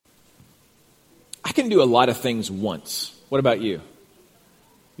can do a lot of things once. What about you?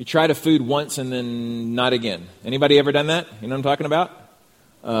 You tried a food once and then not again. Anybody ever done that? You know what I'm talking about?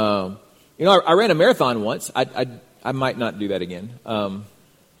 I ran a marathon once. I might not do that again.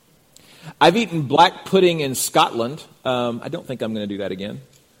 I've eaten black pudding in Scotland. I don't think I'm going to do that again.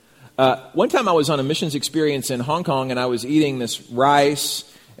 One time I was on a missions experience in Hong Kong, and I was eating this rice,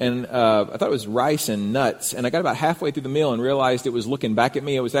 and I thought it was rice and nuts, and I got about halfway through the meal and realized it was looking back at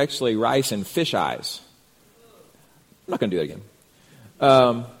me. It was actually rice and fish eyes. I'm not going to do that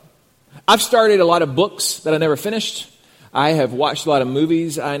again. I've started a lot of books that I never finished. I have watched a lot of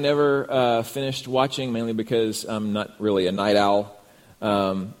movies I never finished watching, mainly because I'm not really a night owl.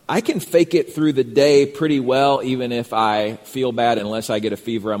 I can fake it through the day pretty well, even if I feel bad, unless I get a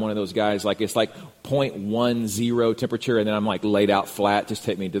fever. I'm one of those guys, like it's like 0.10 temperature, and then I'm like laid out flat. Just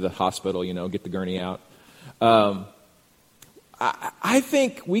take me to the hospital, get the gurney out. I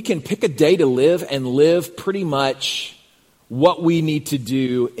think we can pick a day to live and live pretty much what we need to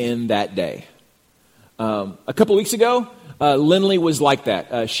do in that day. A couple weeks ago, Lindley was like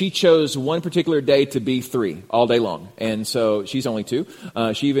that. She chose one particular day to be 3 all day long. And so she's only 2.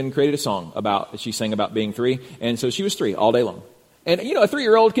 She even created a song she sang about being 3. And so she was 3 all day long. And, a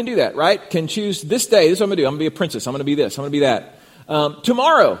 3-year-old can do that, right? Can choose this day. This is what I'm going to do. I'm going to be a princess. I'm going to be this. I'm going to be that.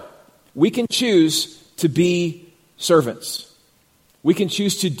 Tomorrow, we can choose to be servants. We can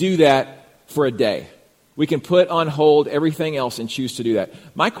choose to do that for a day. We can put on hold everything else and choose to do that.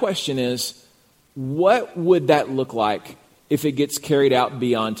 My question is, what would that look like if it gets carried out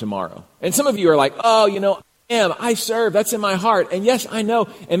beyond tomorrow? And some of you are like, I serve. That's in my heart. And yes, I know.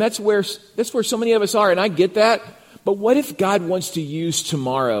 And that's where so many of us are. And I get that. But what if God wants to use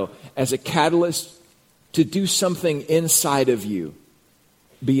tomorrow as a catalyst to do something inside of you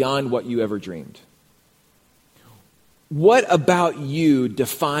beyond what you ever dreamed? What about you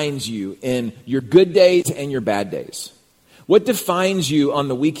defines you in your good days and your bad days? What defines you on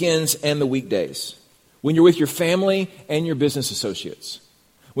the weekends and the weekdays? When you're with your family and your business associates?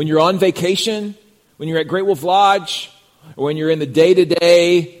 When you're on vacation? When you're at Great Wolf Lodge? Or when you're in the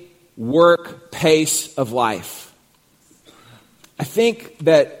day-to-day work pace of life? I think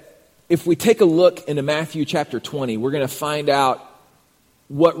that if we take a look into Matthew chapter 20, we're going to find out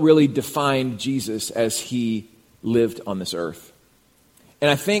what really defined Jesus as he lived on this earth. And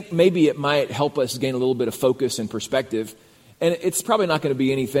I think maybe it might help us gain a little bit of focus and perspective. And it's probably not going to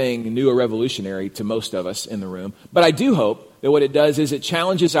be anything new or revolutionary to most of us in the room. But I do hope that what it does is it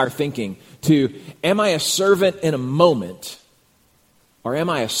challenges our thinking to, am I a servant in a moment? Or am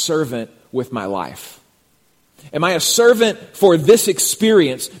I a servant with my life? Am I a servant for this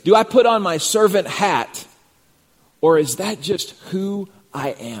experience? Do I put on my servant hat? Or is that just who I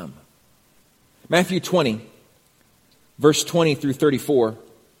am? Matthew 20, verse 20 through 34.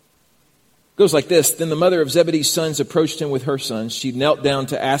 Goes like this. Then the mother of Zebedee's sons approached him with her sons. She knelt down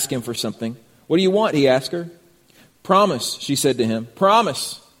to ask him for something. What do you want? He asked her. Promise, she said to him.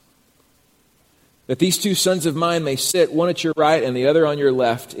 Promise that these 2 sons of mine may sit, one at your right and the other on your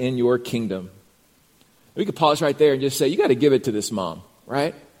left, in your kingdom. We could pause right there and just say, you got to give it to this mom,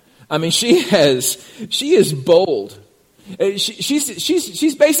 right? I mean, she is bold.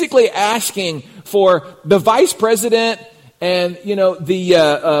 She's basically asking for the vice president and,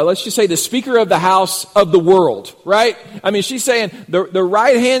 let's just say the Speaker of the House of the world, right? I mean, she's saying the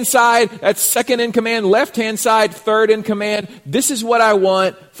right-hand side, that's second in command, left-hand side, third in command. This is what I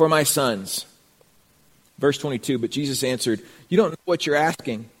want for my sons. Verse 22, but Jesus answered, you don't know what you're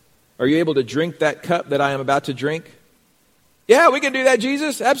asking. Are you able to drink that cup that I am about to drink? Yeah, we can do that,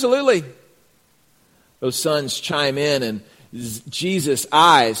 Jesus. Absolutely. Those sons chime in, and Jesus'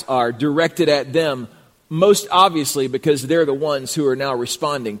 eyes are directed at them, most obviously because they're the ones who are now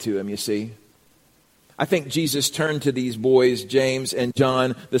responding to him, you see. I think Jesus turned to these boys, James and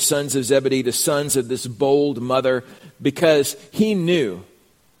John, the sons of Zebedee, the sons of this bold mother, because he knew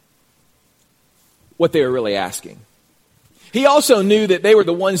what they were really asking. He also knew that they were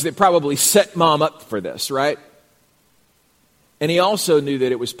the ones that probably set mom up for this, right? And he also knew that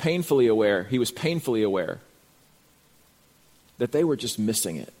he was painfully aware that they were just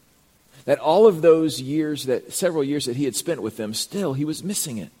missing it. That all of those several years that he had spent with them, still he was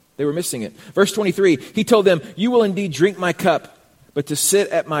missing it. They were missing it. Verse 23, he told them, you will indeed drink my cup, but to sit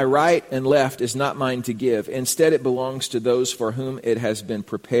at my right and left is not mine to give. Instead, it belongs to those for whom it has been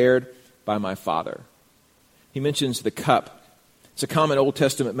prepared by my Father. He mentions the cup. It's a common Old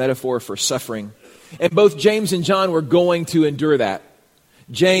Testament metaphor for suffering. And both James and John were going to endure that.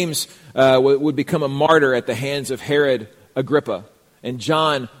 James would become a martyr at the hands of Herod Agrippa. And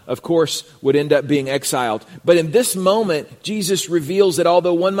John, of course, would end up being exiled. But in this moment, Jesus reveals that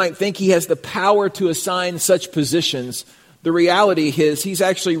although one might think he has the power to assign such positions, the reality is he's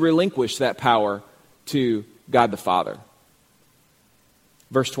actually relinquished that power to God the Father.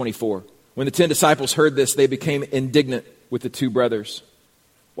 Verse 24. When the 10 disciples heard this, they became indignant with the two brothers.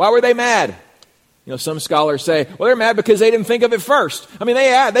 Why were they mad? You know, some scholars say, well, they're mad because they didn't think of it first. I mean,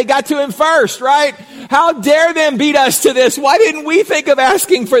 they got to him first, right? How dare them beat us to this? Why didn't we think of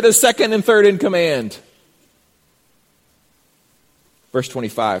asking for the second and third in command? Verse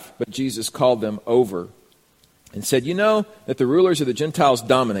 25, but Jesus called them over and said, you know that the rulers of the Gentiles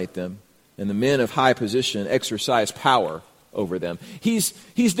dominate them, and the men of high position exercise power over them. He's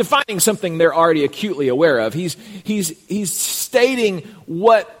defining something they're already acutely aware of. He's stating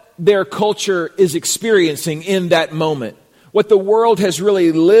what their culture is experiencing in that moment. What the world has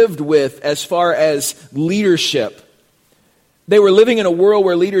really lived with as far as leadership. They were living in a world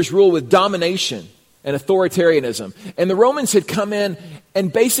where leaders rule with domination and authoritarianism. And the Romans had come in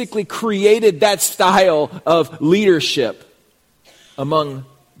and basically created that style of leadership among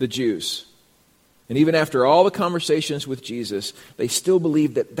the Jews. And even after all the conversations with Jesus, they still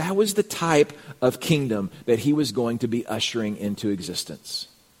believed that that was the type of kingdom that he was going to be ushering into existence.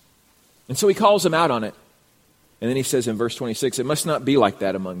 And so he calls them out on it. And then he says in verse 26, it must not be like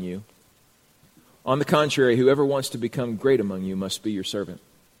that among you. On the contrary, whoever wants to become great among you must be your servant.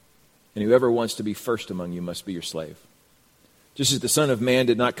 And whoever wants to be first among you must be your slave. Just as the Son of Man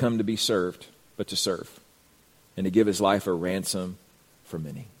did not come to be served, but to serve, and to give his life a ransom for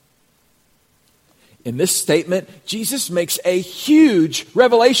many. In this statement, Jesus makes a huge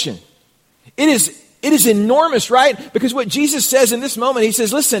revelation. It is enormous, right? Because what Jesus says in this moment, he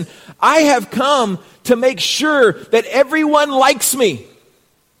says, listen, I have come to make sure that everyone likes me.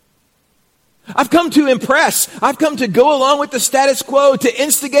 I've come to impress. I've come to go along with the status quo, to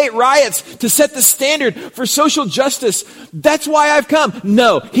instigate riots, to set the standard for social justice. That's why I've come.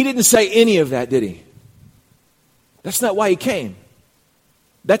 No, he didn't say any of that, did he? That's not why he came.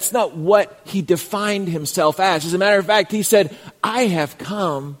 That's not what he defined himself as. As a matter of fact, he said, I have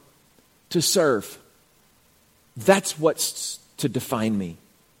come to serve. That's what's to define me.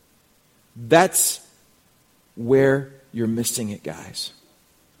 That's where you're missing it, guys.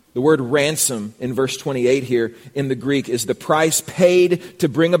 The word ransom in verse 28 here in the Greek is the price paid to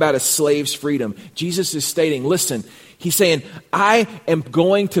bring about a slave's freedom. Jesus is stating, listen, he's saying, I am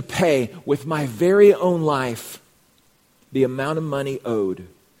going to pay with my very own life the amount of money owed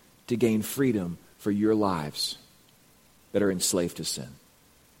to gain freedom for your lives that are enslaved to sin.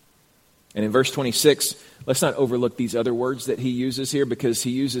 And in verse 26, let's not overlook these other words that he uses here, because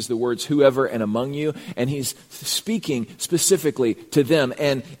he uses the words whoever and among you, and he's speaking specifically to them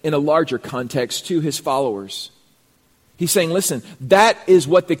and in a larger context to his followers. He's saying, listen, that is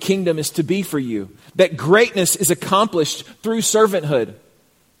what the kingdom is to be for you. That greatness is accomplished through servanthood,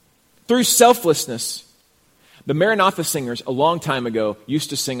 through selflessness. The Maranatha singers a long time ago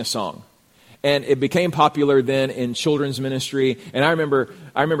used to sing a song. And it became popular then in children's ministry. And I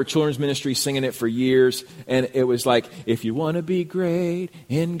remember children's ministry singing it for years. And it was like, if you want to be great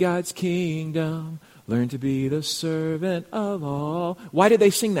in God's kingdom, learn to be the servant of all. Why did they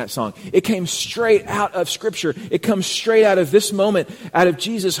sing that song? It came straight out of Scripture. It comes straight out of this moment, out of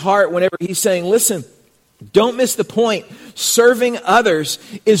Jesus' heart whenever he's saying, listen, don't miss the point. Serving others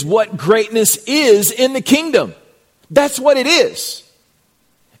is what greatness is in the kingdom. That's what it is.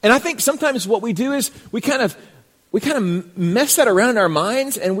 And I think sometimes what we do is we kind of mess that around in our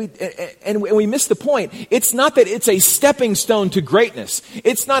minds, and we miss the point. It's not that it's a stepping stone to greatness.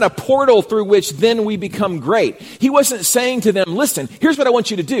 It's not a portal through which then we become great. He wasn't saying to them, listen, here's what I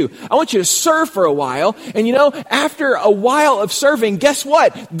want you to do. I want you to serve for a while, and after a while of serving, guess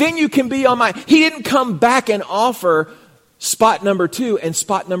what? Then you can be on my... He didn't come back and offer spot number 2 and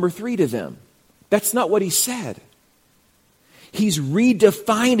spot number 3 to them. That's not what he said. He's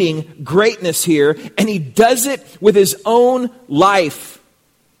redefining greatness here, and he does it with his own life.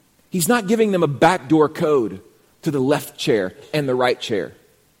 He's not giving them a backdoor code to the left chair and the right chair.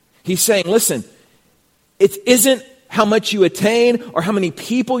 He's saying, listen, it isn't how much you attain or how many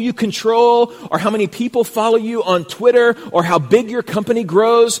people you control or how many people follow you on Twitter or how big your company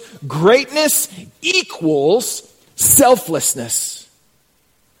grows. Greatness equals selflessness.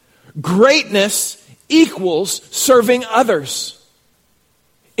 Greatness equals serving others.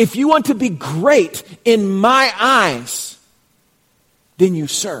 If you want to be great in my eyes, then you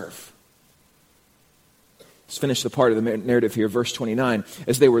serve. Let's finish the part of the narrative here, verse 29.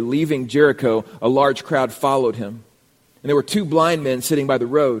 As they were leaving Jericho, a large crowd followed him. And there were 2 blind men sitting by the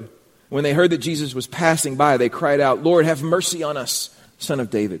road. When they heard that Jesus was passing by, they cried out, "Lord, have mercy on us, Son of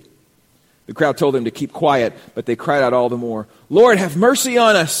David." The crowd told them to keep quiet, but they cried out all the more, "Lord, have mercy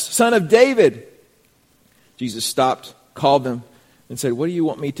on us, Son of David." Jesus stopped, called them, and said, "What do you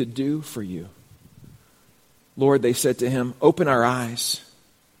want me to do for you?" "Lord," they said to him, "open our eyes."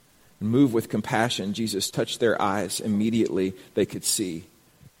 And moved with compassion, Jesus touched their eyes. Immediately they could see,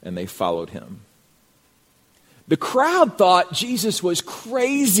 and they followed him. The crowd thought Jesus was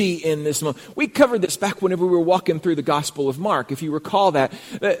crazy in this moment. We covered this back whenever we were walking through the Gospel of Mark, if you recall that.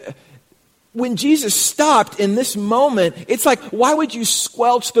 When Jesus stopped in this moment, it's like, why would you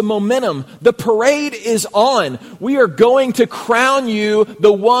squelch the momentum? The parade is on. We are going to crown you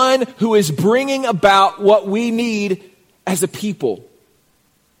the one who is bringing about what we need as a people.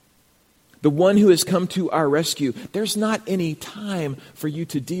 The one who has come to our rescue. There's not any time for you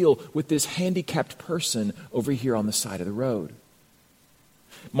to deal with this handicapped person over here on the side of the road.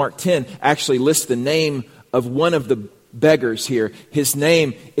 Mark 10 actually lists the name of one of the beggars here. His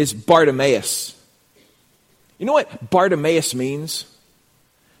name is Bartimaeus. You know what Bartimaeus means?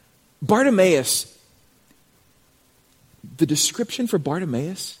 Bartimaeus, the description for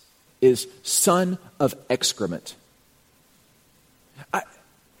Bartimaeus is son of excrement.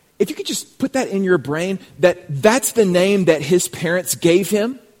 If you could just put that in your brain, that's the name that his parents gave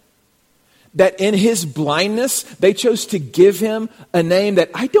him, that in his blindness, they chose to give him a name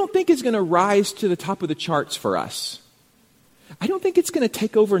that I don't think is going to rise to the top of the charts for us. I don't think it's going to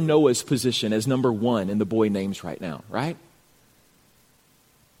take over Noah's position as number one in the boy names right now, right?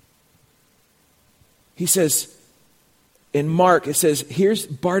 He says, in Mark, it says, here's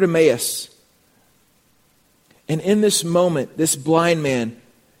Bartimaeus. And in this moment, this blind man,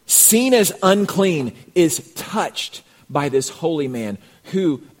 seen as unclean, is touched by this holy man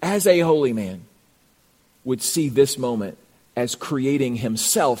who, as a holy man, would see this moment as creating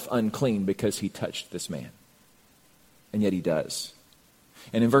himself unclean because he touched this man. And yet he does.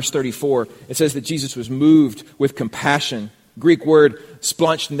 And in verse 34, it says that Jesus was moved with compassion. Greek word,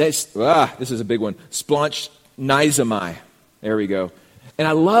 splonchneis. This is a big one. Splonchneizomai. There we go. And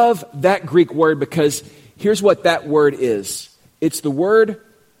I love that Greek word because here's what that word is. It's the word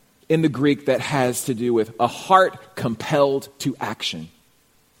in the Greek that has to do with a heart compelled to action.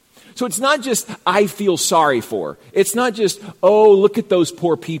 So it's not just, I feel sorry for. It's not just, oh, look at those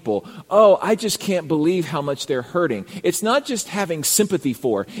poor people. Oh, I just can't believe how much they're hurting. It's not just having sympathy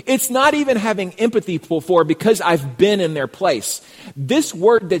for. It's not even having empathy for because I've been in their place. This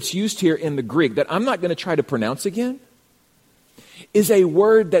word that's used here in the Greek that I'm not going to try to pronounce again is a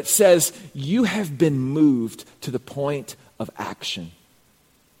word that says you have been moved to the point of action.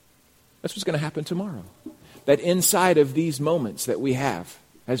 That's what's going to happen tomorrow. That inside of these moments that we have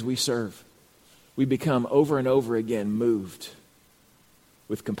as we serve, we become over and over again moved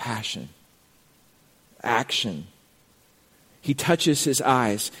with compassion, action. He touches his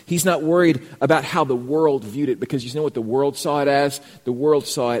eyes. He's not worried about how the world viewed it because you know what the world saw it as? The world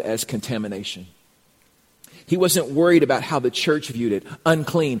saw it as contamination. He wasn't worried about how the church viewed it,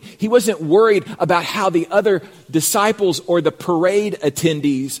 unclean. He wasn't worried about how the other disciples or the parade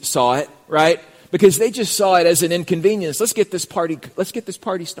attendees saw it, right? Because they just saw it as an inconvenience. Let's get this party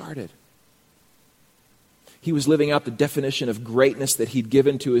started. He was living out the definition of greatness that he'd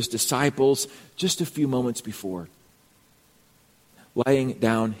given to his disciples just a few moments before, laying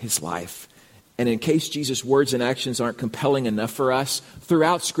down his life. And in case Jesus' words and actions aren't compelling enough for us,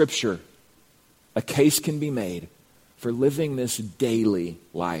 throughout Scripture, a case can be made for living this daily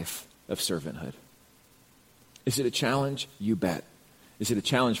life of servanthood. Is it a challenge? You bet. Is it a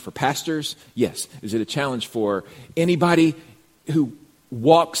challenge for pastors? Yes. Is it a challenge for anybody who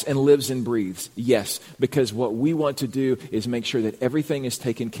walks and lives and breathes? Yes. Because what we want to do is make sure that everything is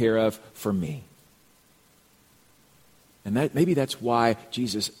taken care of for me. And maybe that's why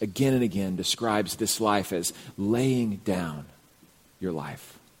Jesus again and again describes this life as laying down your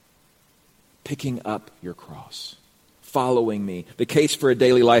life. Picking up your cross, following me. The case for a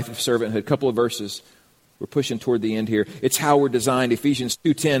daily life of servanthood. A couple of verses. We're pushing toward the end here. It's how we're designed. Ephesians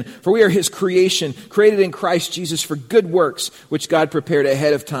 2:10. For we are his creation, created in Christ Jesus for good works, which God prepared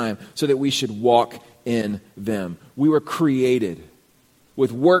ahead of time so that we should walk in them. We were created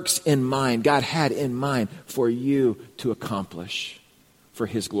with works in mind. God had in mind for you to accomplish for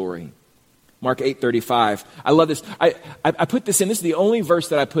his glory. Mark 8:35. I love this. I put this in. This is the only verse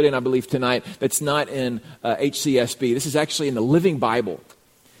that I put in, I believe, tonight that's not in HCSB. This is actually in the Living Bible.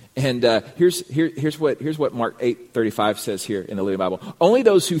 And here's what Mark 8:35 says here in the Living Bible. Only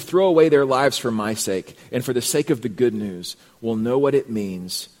those who throw away their lives for my sake and for the sake of the good news will know what it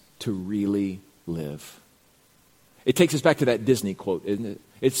means to really live. It takes us back to that Disney quote, isn't it?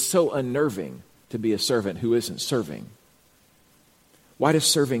 It's so unnerving to be a servant who isn't serving. Why does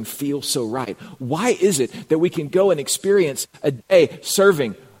serving feel so right? Why is it that we can go and experience a day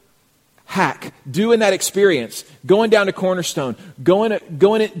serving, doing that experience, going down to Cornerstone, going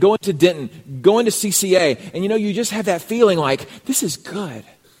to Denton, going to CCA, and you just have that feeling like, this is good.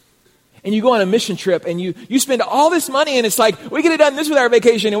 And you go on a mission trip and you spend all this money and it's like, we could have done this with our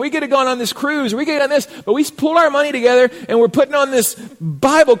vacation and we could have gone on this cruise, or we could have done this, but we pulled our money together and we're putting on this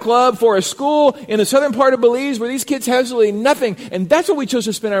Bible club for a school in the southern part of Belize where these kids have absolutely nothing. And that's what we chose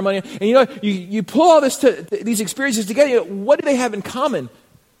to spend our money on. And you pull all these experiences together, what do they have in common?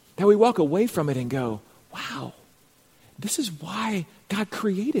 That we walk away from it and go, wow, this is why God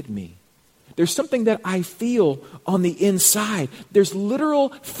created me. There's something that I feel on the inside. There's literal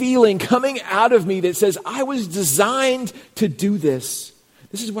feeling coming out of me that says, I was designed to do this.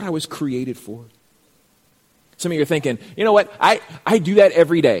 This is what I was created for. Some of you are thinking, you know what? I do that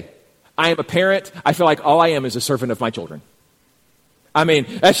every day. I am a parent. I feel like all I am is a servant of my children. I mean,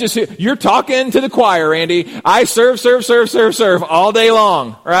 that's just, you're talking to the choir, Randy. I serve all day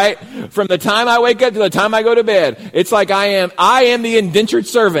long, right? From the time I wake up to the time I go to bed. It's like I am the indentured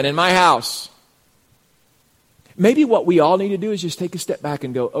servant in my house. Maybe what we all need to do is just take a step back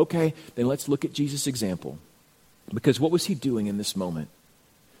and go, okay, then let's look at Jesus' example. Because what was he doing in this moment?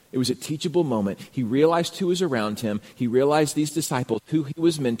 It was a teachable moment. He realized who was around him. He realized these disciples, who he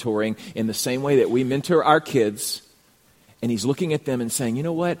was mentoring in the same way that we mentor our kids. And he's looking at them and saying, you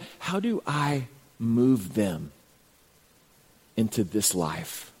know what? How do I move them into this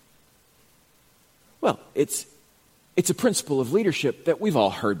life? Well, it's a principle of leadership that we've all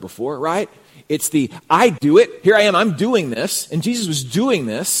heard before, right? It's I do it. Here I am. I'm doing this. And Jesus was doing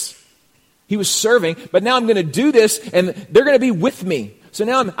this. He was serving. But now I'm going to do this and they're going to be with me. So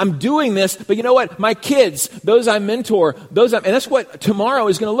now I'm doing this, but you know what? My kids, those I mentor, and that's what tomorrow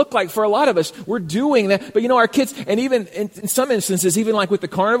is going to look like for a lot of us. We're doing that, but our kids, and even in some instances, even like with the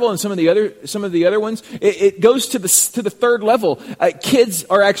carnival and some of the other ones, it goes to the third level. Kids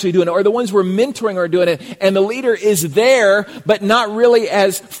are actually doing it, or the ones we're mentoring are doing it, and the leader is there, but not really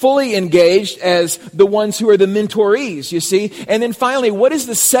as fully engaged as the ones who are the mentorees. You see, and then finally, what is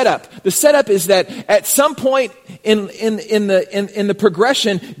the setup? The setup is that at some point in the progression,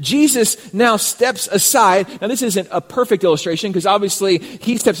 Jesus now steps aside. Now, this isn't a perfect illustration because obviously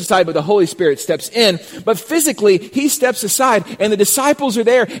he steps aside, but the Holy Spirit steps in. But physically, he steps aside and the disciples are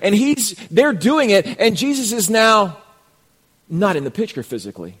there and they're doing it. And Jesus is now not in the picture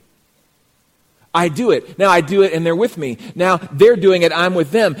physically. I do it. Now I do it and they're with me. Now they're doing it. I'm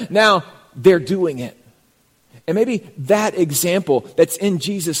with them. Now they're doing it. And maybe that example that's in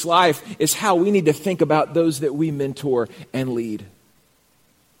Jesus' life is how we need to think about those that we mentor and lead.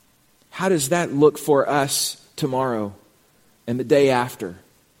 How does that look for us tomorrow and the day after?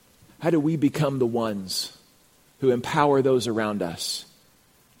 How do we become the ones who empower those around us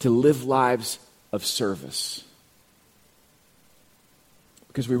to live lives of service?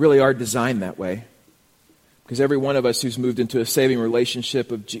 Because we really are designed that way. Because every one of us who's moved into a saving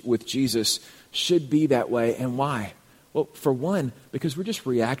relationship with Jesus should be that way. And why? Well, for one, because we're just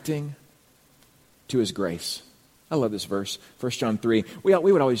reacting to his grace. I love this verse, 1 John 3. We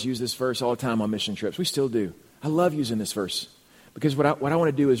would always use this verse all the time on mission trips. We still do. I love using this verse because what I want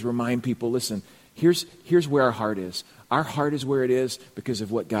to do is remind people, listen, here's where our heart is. Our heart is where it is because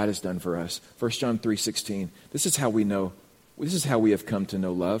of what God has done for us. 1 John 3:16. This is how we know. This is how we have come to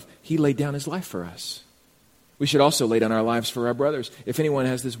know love. He laid down his life for us. We should also lay down our lives for our brothers. If anyone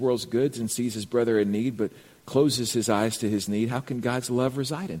has this world's goods and sees his brother in need but closes his eyes to his need, how can God's love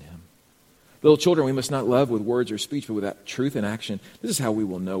reside in him? Little children, we must not love with words or speech, but with truth and action. This is how we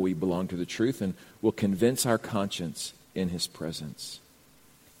will know we belong to the truth and will convince our conscience in his presence.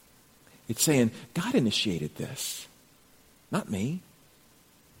 It's saying, God initiated this, not me.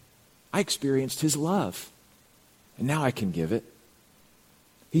 I experienced his love, and now I can give it.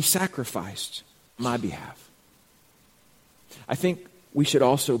 He sacrificed on my behalf. I think we should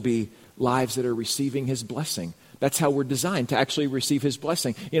also be lives that are receiving his blessing. That's how we're designed, to actually receive his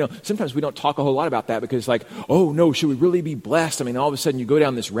blessing. Sometimes we don't talk a whole lot about that because oh no, should we really be blessed? I mean, all of a sudden you go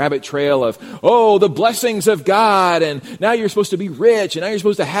down this rabbit trail of, the blessings of God, and now you're supposed to be rich, and now you're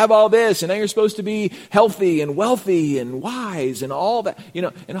supposed to have all this, and now you're supposed to be healthy and wealthy and wise and all that.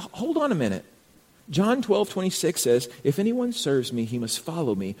 And hold on a minute. John 12:26 says, if anyone serves me, he must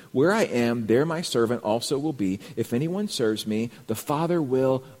follow me. Where I am, there my servant also will be. If anyone serves me, the Father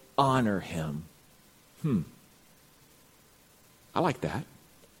will honor him. I like that.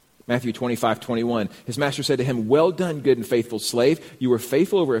 Matthew 25:21. His master said to him, well done, good and faithful slave. You were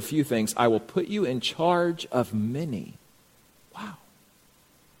faithful over a few things. I will put you in charge of many. Wow.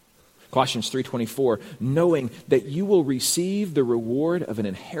 Colossians 3:24, knowing that you will receive the reward of an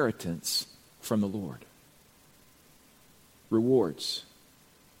inheritance from the Lord. Rewards,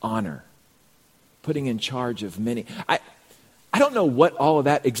 honor, putting in charge of many. I don't know what all of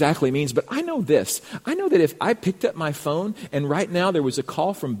that exactly means, but I know this. I know that if I picked up my phone and right now there was a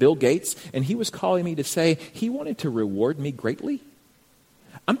call from Bill Gates and he was calling me to say he wanted to reward me greatly,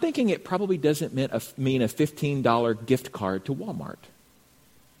 I'm thinking it probably doesn't mean a $15 gift card to Walmart.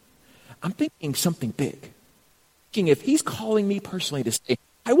 I'm thinking something big. Thinking if he's calling me personally to say,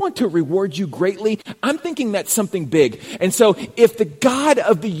 I want to reward you greatly, I'm thinking that's something big. And so if the God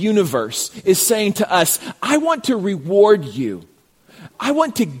of the universe is saying to us, I want to reward you, I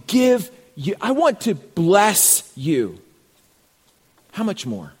want to give you, I want to bless you, how much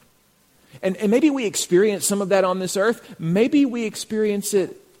more? And maybe we experience some of that on this earth. Maybe we experience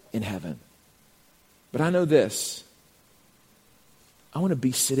it in heaven. But I know this. I want to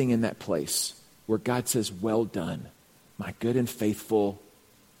be sitting in that place where God says, well done, my good and faithful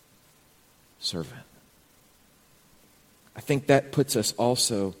servant. I think that puts us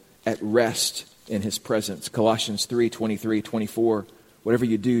also at rest in his presence. Colossians 3:23-24, whatever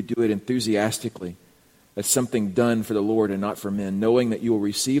you do, do it enthusiastically. That's something done for the Lord and not for men, knowing that you will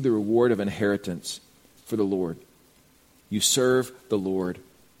receive the reward of inheritance for the Lord. You serve the Lord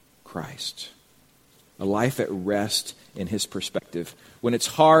Christ. A life at rest in his perspective. When it's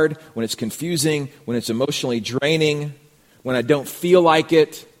hard, when it's confusing, when it's emotionally draining, when I don't feel like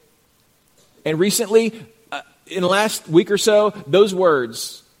it. And recently, in the last week or so, those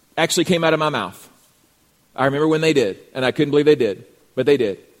words actually came out of my mouth. I remember when they did, and I couldn't believe they did, but they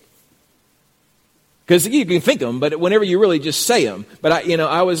did. Because you can think them, but whenever you really just say them. But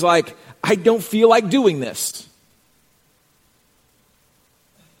I was like, I don't feel like doing this.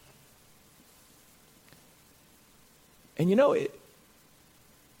 And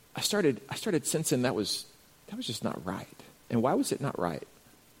I started sensing that was just not right. And why was it not right?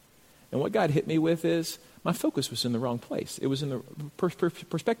 And what God hit me with is my focus was in the wrong place. It was in the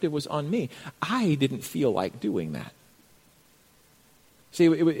perspective was on me. I didn't feel like doing that.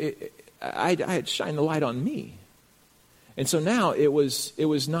 See, I had shined the light on me. And so now it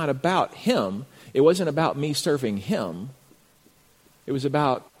was not about him. It wasn't about me serving him. It was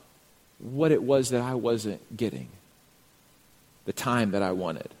about what it was that I wasn't getting. The time that I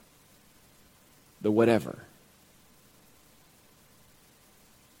wanted. The whatever.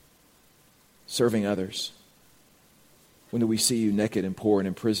 Serving others. When do we see you naked and poor and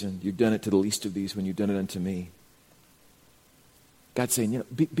in prison? You've done it to the least of these when you've done it unto me. God's saying,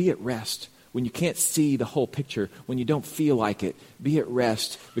 be at rest. When you can't see the whole picture, when you don't feel like it, be at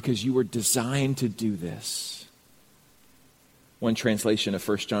rest because you were designed to do this. One translation of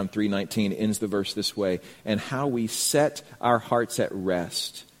 1 John 3:19 ends the verse this way, and how we set our hearts at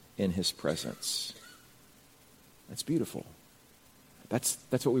rest in his presence. That's beautiful. That's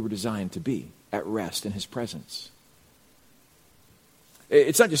what we were designed to be, at rest in his presence.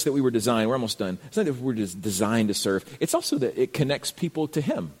 It's not just that we were designed, we're almost done. It's not that we're just designed to serve. It's also that it connects people to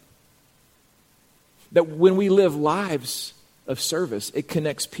him. That when we live lives of service, it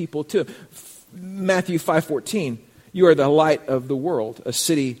connects people to him. Matthew 5:14, you are the light of the world. A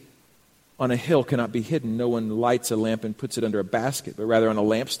city on a hill cannot be hidden. No one lights a lamp and puts it under a basket, but rather on a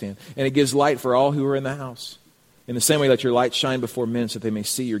lampstand. And it gives light for all who are in the house. In the same way, let your light shine before men so that they may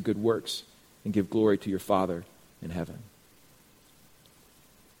see your good works and give glory to your Father in heaven.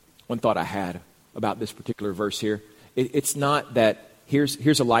 One thought I had about this particular verse here, it's not that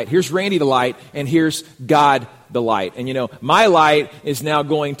here's a light, here's Randy the light, and here's God the light. And my light is now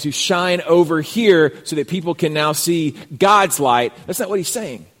going to shine over here so that people can now see God's light. That's not what he's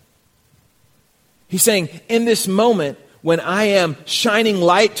saying. He's saying, in this moment, when I am shining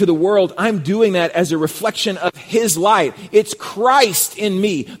light to the world, I'm doing that as a reflection of his light. It's Christ in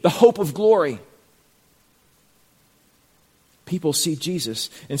me, the hope of glory. People see Jesus.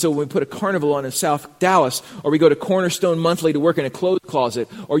 And so when we put a carnival on in South Dallas, or we go to Cornerstone Monthly to work in a clothes closet,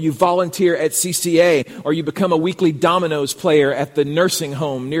 or you volunteer at CCA, or you become a weekly dominoes player at the nursing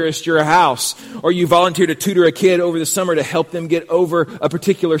home nearest your house, or you volunteer to tutor a kid over the summer to help them get over a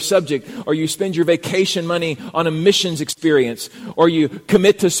particular subject, or you spend your vacation money on a missions experience, or you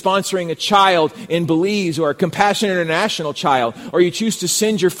commit to sponsoring a child in Belize or a Compassion International child, or you choose to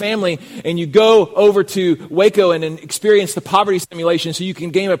send your family and you go over to Waco and experience the poverty simulation so you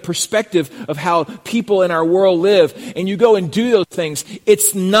can gain a perspective of how people in our world live, and you go and do those things.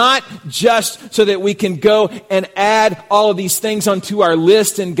 It's not just so that we can go and add all of these things onto our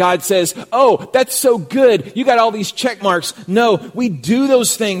list and God says, oh, that's so good, you got all these check marks. No, we do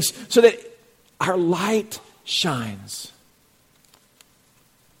those things so that our light shines.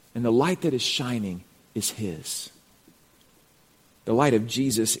 And the light that is shining is his. The light of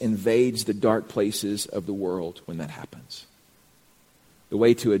Jesus invades the dark places of the world when that happens. The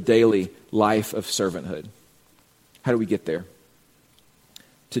way to a daily life of servanthood. How do we get there?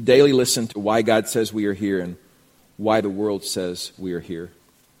 To daily listen to why God says we are here and why the world says we are here,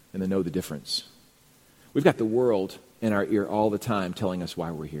 and to know the difference. We've got the world in our ear all the time telling us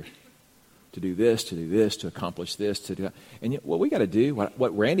why we're here. To do this, to accomplish this, to do that. And yet what we got to do,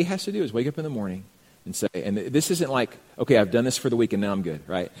 what Randy has to do is wake up in the morning and say, and this isn't like, okay, I've done this for the week and now I'm good,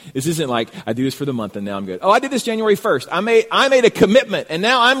 right? This isn't like, I do this for the month and now I'm good. Oh, I did this January 1st. I made a commitment and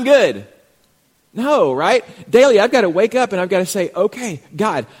now I'm good. No, right? Daily, I've got to wake up and I've got to say, okay,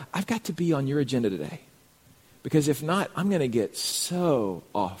 God, I've got to be on your agenda today. Because if not, I'm going to get so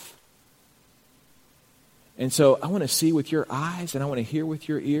off. And so I want to see with your eyes and I want to hear with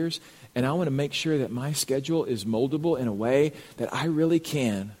your ears, and I want to make sure that my schedule is moldable in a way that I really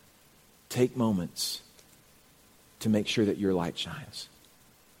can take moments to make sure that your light shines.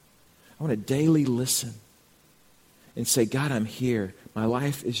 I want to daily listen and say, God, I'm here. My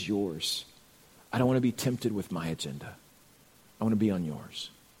life is yours. I don't want to be tempted with my agenda. I want to be on yours.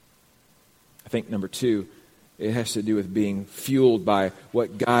 I think number 2, it has to do with being fueled by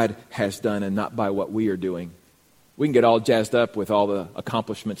what God has done and not by what we are doing. We can get all jazzed up with all the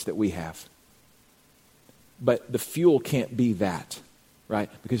accomplishments that we have. But the fuel can't be that, right?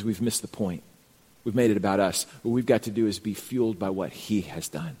 Because we've missed the point. We've made it about us. What we've got to do is be fueled by what he has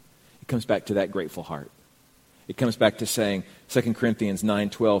done. It comes back to that grateful heart. It comes back to saying, 2 Corinthians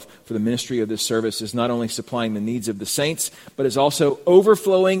 9:12, for the ministry of this service is not only supplying the needs of the saints, but is also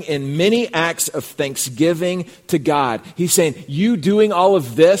overflowing in many acts of thanksgiving to God. He's saying, you doing all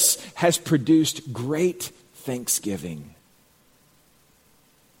of this has produced great thanksgiving.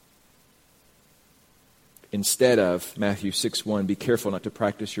 Instead of Matthew 6:1, be careful not to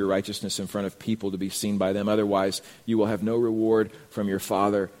practice your righteousness in front of people to be seen by them. Otherwise, you will have no reward from your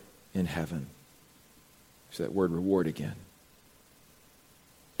Father in heaven. So that word reward again.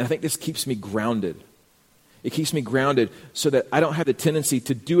 And I think this keeps me grounded. It keeps me grounded so that I don't have the tendency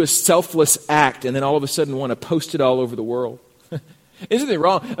to do a selfless act and then all of a sudden want to post it all over the world. Isn't it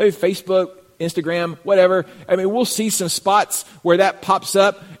wrong? I mean, Facebook, Instagram, whatever. I mean, we'll see some spots where that pops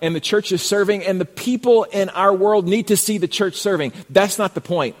up and the church is serving, and the people in our world need to see the church serving. That's not the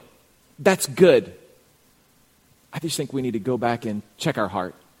point. That's good. I just think we need to go back and check our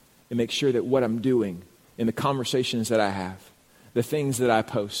heart and make sure that what I'm doing in the conversations that I have, the things that I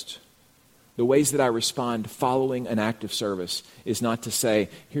post, the ways that I respond following an act of service is not to say,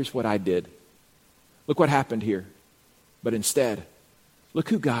 here's what I did. Look what happened here. But instead, look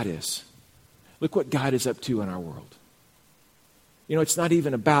who God is. Look what God is up to in our world. You know, it's not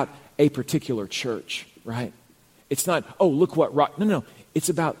even about a particular church, right? It's not, oh, look what rock. No. It's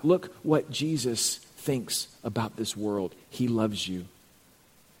about, look what Jesus thinks about this world. He loves you.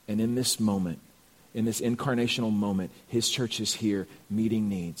 And in this moment, in this incarnational moment, his church is here meeting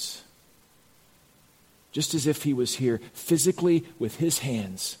needs. Just as if he was here physically with his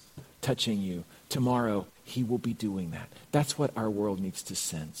hands touching you. Tomorrow, he will be doing that. That's what our world needs to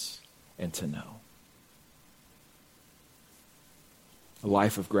sense and to know. A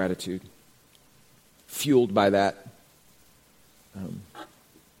life of gratitude, fueled by that,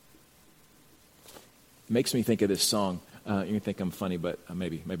 makes me think of this song. You can think I'm funny, but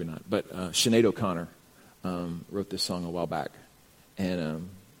maybe not. But Sinead O'Connor wrote this song a while back. And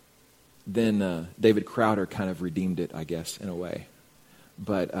then David Crowder kind of redeemed it, I guess, in a way.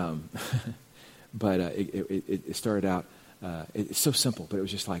 But it started out, it's so simple, but it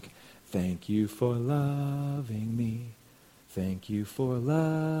was just like, thank you for loving me. Thank you for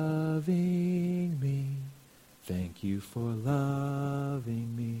loving me. Thank you for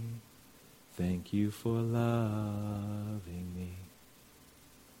loving me. Thank you for loving me.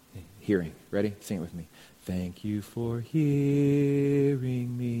 Hearing. Ready? Sing it with me. Thank you for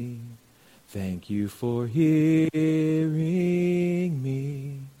hearing me. Thank you for hearing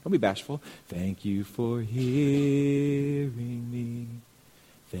me. Don't be bashful. Thank you for hearing me.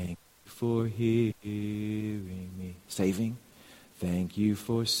 Thank you for hearing me. Saving. Thank you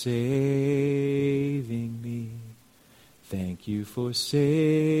for saving me. Thank you for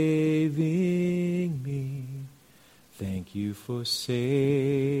saving me. Thank you for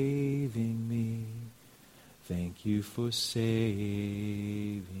saving me. Thank you for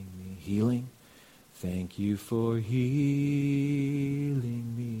saving me. Healing. Thank you for healing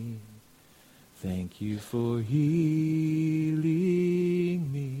me. Thank you for healing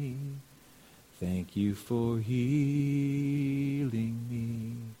me. Thank you for healing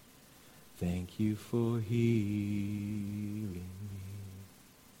me. Thank you for healing me.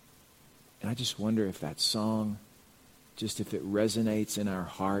 And I just wonder if that song, just if it resonates in our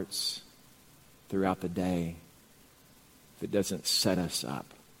hearts throughout the day, if it doesn't set us up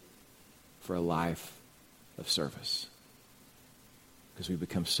for a life of service. Because we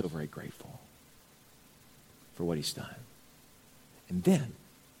become so very grateful for what he's done. And then,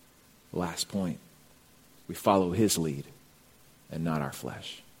 last point, we follow his lead and not our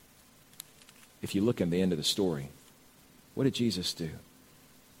flesh. If you look at the end of the story, what did Jesus do?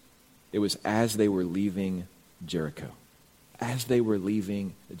 It was as they were leaving Jericho. As they were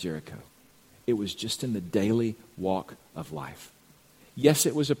leaving Jericho. It was just in the daily walk of life. Yes,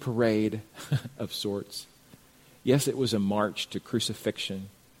 it was a parade of sorts. Yes, it was a march to crucifixion.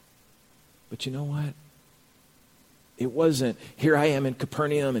 But you know what? It wasn't, here I am in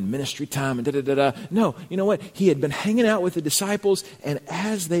Capernaum and ministry time and da-da-da-da. No, you know what? He had been hanging out with the disciples, and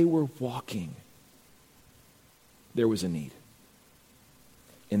as they were walking, there was a need.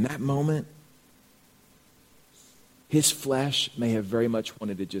 In that moment, his flesh may have very much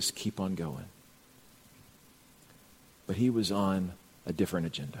wanted to just keep on going. But he was on a different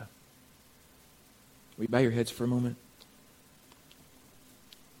agenda. Will you bow your heads for a moment?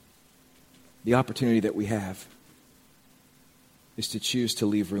 The opportunity that we have is to choose to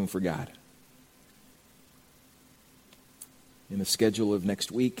leave room for God. In the schedule of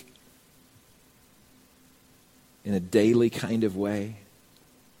next week, in a daily kind of way,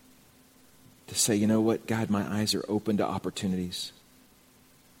 to say, you know what, God, my eyes are open to opportunities.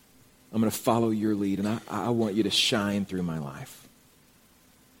 I'm going to follow your lead, and I want you to shine through my life.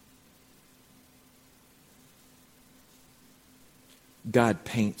 God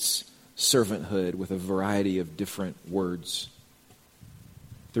paints servanthood with a variety of different words.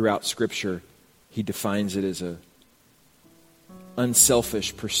 Throughout Scripture, he defines it as a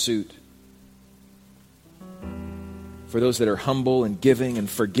unselfish pursuit. For those that are humble and giving and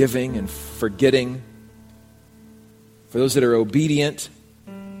forgiving and forgetting. For those that are obedient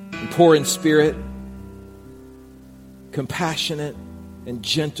and poor in spirit, compassionate and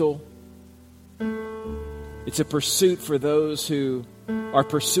gentle. It's a pursuit for those who are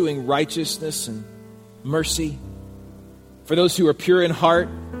pursuing righteousness and mercy. For those who are pure in heart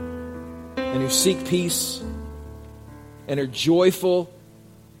and who seek peace and are joyful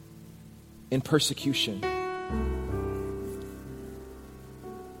in persecution.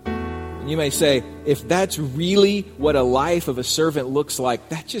 And you may say, if that's really what a life of a servant looks like,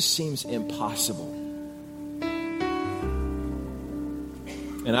 that just seems impossible.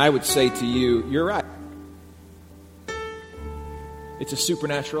 And I would say to you, you're right. It's a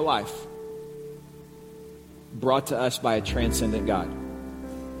supernatural life brought to us by a transcendent God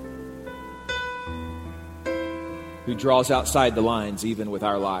who draws outside the lines even with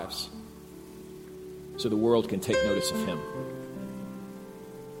our lives so the world can take notice of him.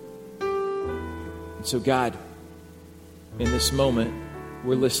 And so God, in this moment,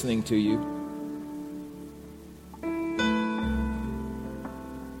 we're listening to you.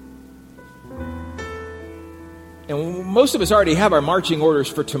 And most of us already have our marching orders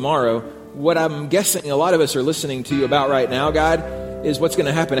for tomorrow. What I'm guessing a lot of us are listening to you about right now, God, is what's going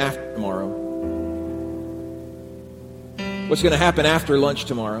to happen after tomorrow. What's going to happen after lunch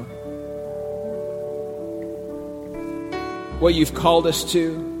tomorrow. What you've called us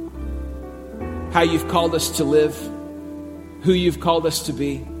to. How you've called us to live. Who you've called us to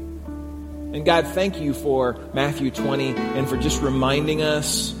be. And God, thank you for Matthew 20 and for just reminding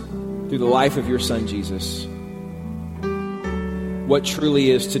us through the life of your Son, Jesus, what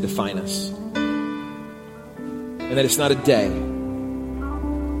truly is to define us. And that it's not a day,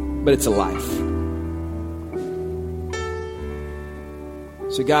 but it's a life.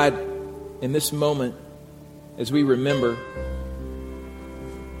 So God, in this moment, as we remember,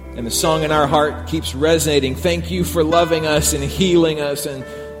 and the song in our heart keeps resonating, thank you for loving us and healing us and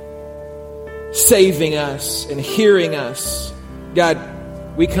saving us and hearing us. God,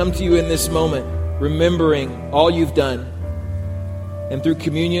 we come to you in this moment, remembering all you've done. And through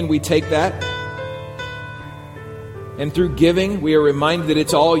communion, we take that. And through giving, we are reminded that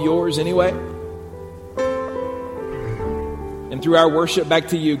it's all yours anyway. And through our worship back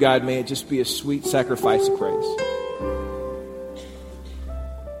to you, God, may it just be a sweet sacrifice of praise.